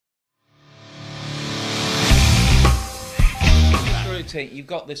routine. You've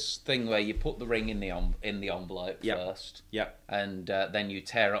got this thing where you put the ring in the envelope first. Yep. And then you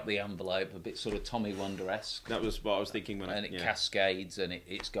tear up the envelope, a bit sort of Tommy Wonder-esque. That was what I was thinking when it cascades and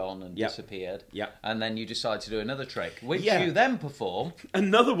it's gone and disappeared. Yep. And then you decide to do another trick, which you then perform.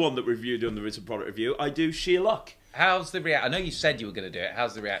 Another one that we reviewed on the Written Product Review, I do sheer luck. How's the reaction? I know you said you were going to do it.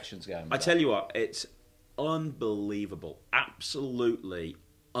 How's the reactions going? I tell you what, it's unbelievable. Absolutely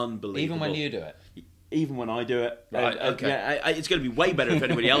unbelievable. Even when you do it? Even when I do it. Right, okay. Yeah, it's going to be way better if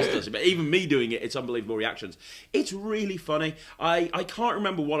anybody else does it, but even me doing it, it's unbelievable reactions. It's really funny. I can't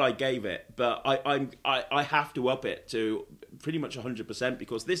remember what I gave it, but I have to up it to pretty much 100%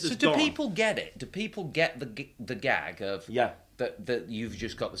 because this is do people get it? Do people get the gag of... Yeah. That you've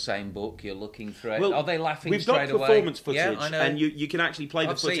just got the same book, you're looking through it. Well, are they laughing we've straight away? We've got performance footage, yeah, I know. and you can actually play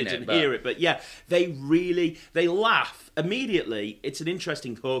the footage and but... hear it. But yeah, they laugh immediately. It's an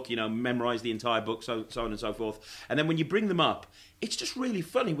interesting hook, you know, memorise the entire book, so on and so forth. And then when you bring them up, it's just really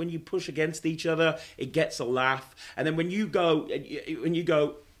funny. When you push against each other, it gets a laugh. And then when you go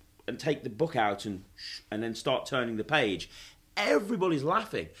and take the book out and then start turning the page, everybody's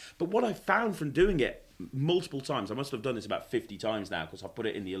laughing. But what I found from doing it multiple times, I must have done this about 50 times now because I've put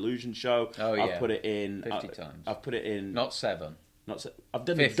it in the Illusion Show. Oh yeah, I've put it in 50 times. I've put it in not 7. I've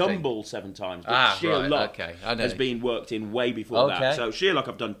done 50. the Gumball 7 times, but sheer luck has been worked in way before that. So sheer luck,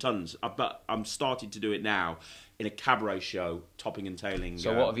 I've done tons. But I'm starting to do it now in a cabaret show, topping and tailing.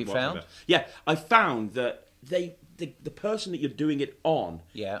 So what have you found? Yeah, I found that the person that you're doing it on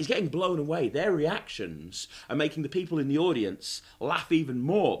is getting blown away. Their reactions are making the people in the audience laugh even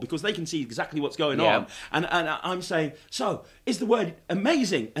more because they can see exactly what's going on. And I'm saying, so, is the word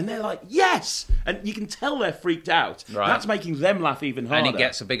amazing? And they're like, yes! And you can tell they're freaked out. Right. That's making them laugh even harder. And it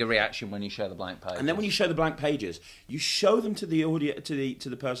gets a bigger reaction when you show the blank pages. And then when you show the blank pages, you show them to the audience, to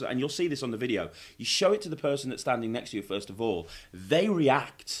the person, and you'll see this on the video. You show it to the person that's standing next to you first of all. They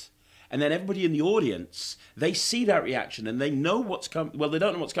react. And then everybody in the audience, they see that reaction and they know what's coming. Well, they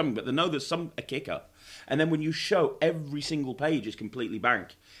don't know what's coming, but they know there's a kicker. And then when you show every single page is completely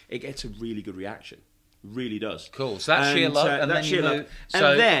blank, it gets a really good reaction. Really does. Cool. So that's sheer luck. And then you move.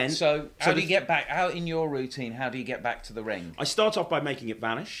 So how do you get back out in your routine? How do you get back to the ring? I start off by making it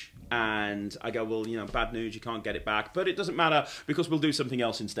vanish. And I go, well, you know, bad news, you can't get it back. But it doesn't matter because we'll do something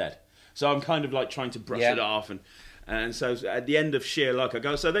else instead. So I'm kind of like trying to brush it off. And so at the end of sheer luck, I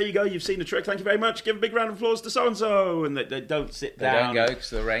go, so there you go, you've seen the trick, thank you very much, give a big round of applause to so-and-so. And they don't sit down. They don't go because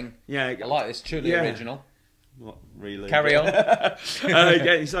the ring. Yeah. I like this, truly original. What, really? Carry on.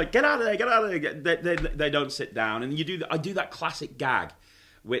 He's like, get out of there, get out of there. They don't sit down. And I do that classic gag,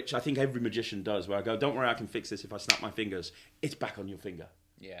 which I think every magician does, where I go, don't worry, I can fix this if I snap my fingers. It's back on your finger.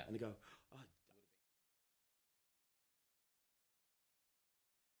 Yeah. And they go...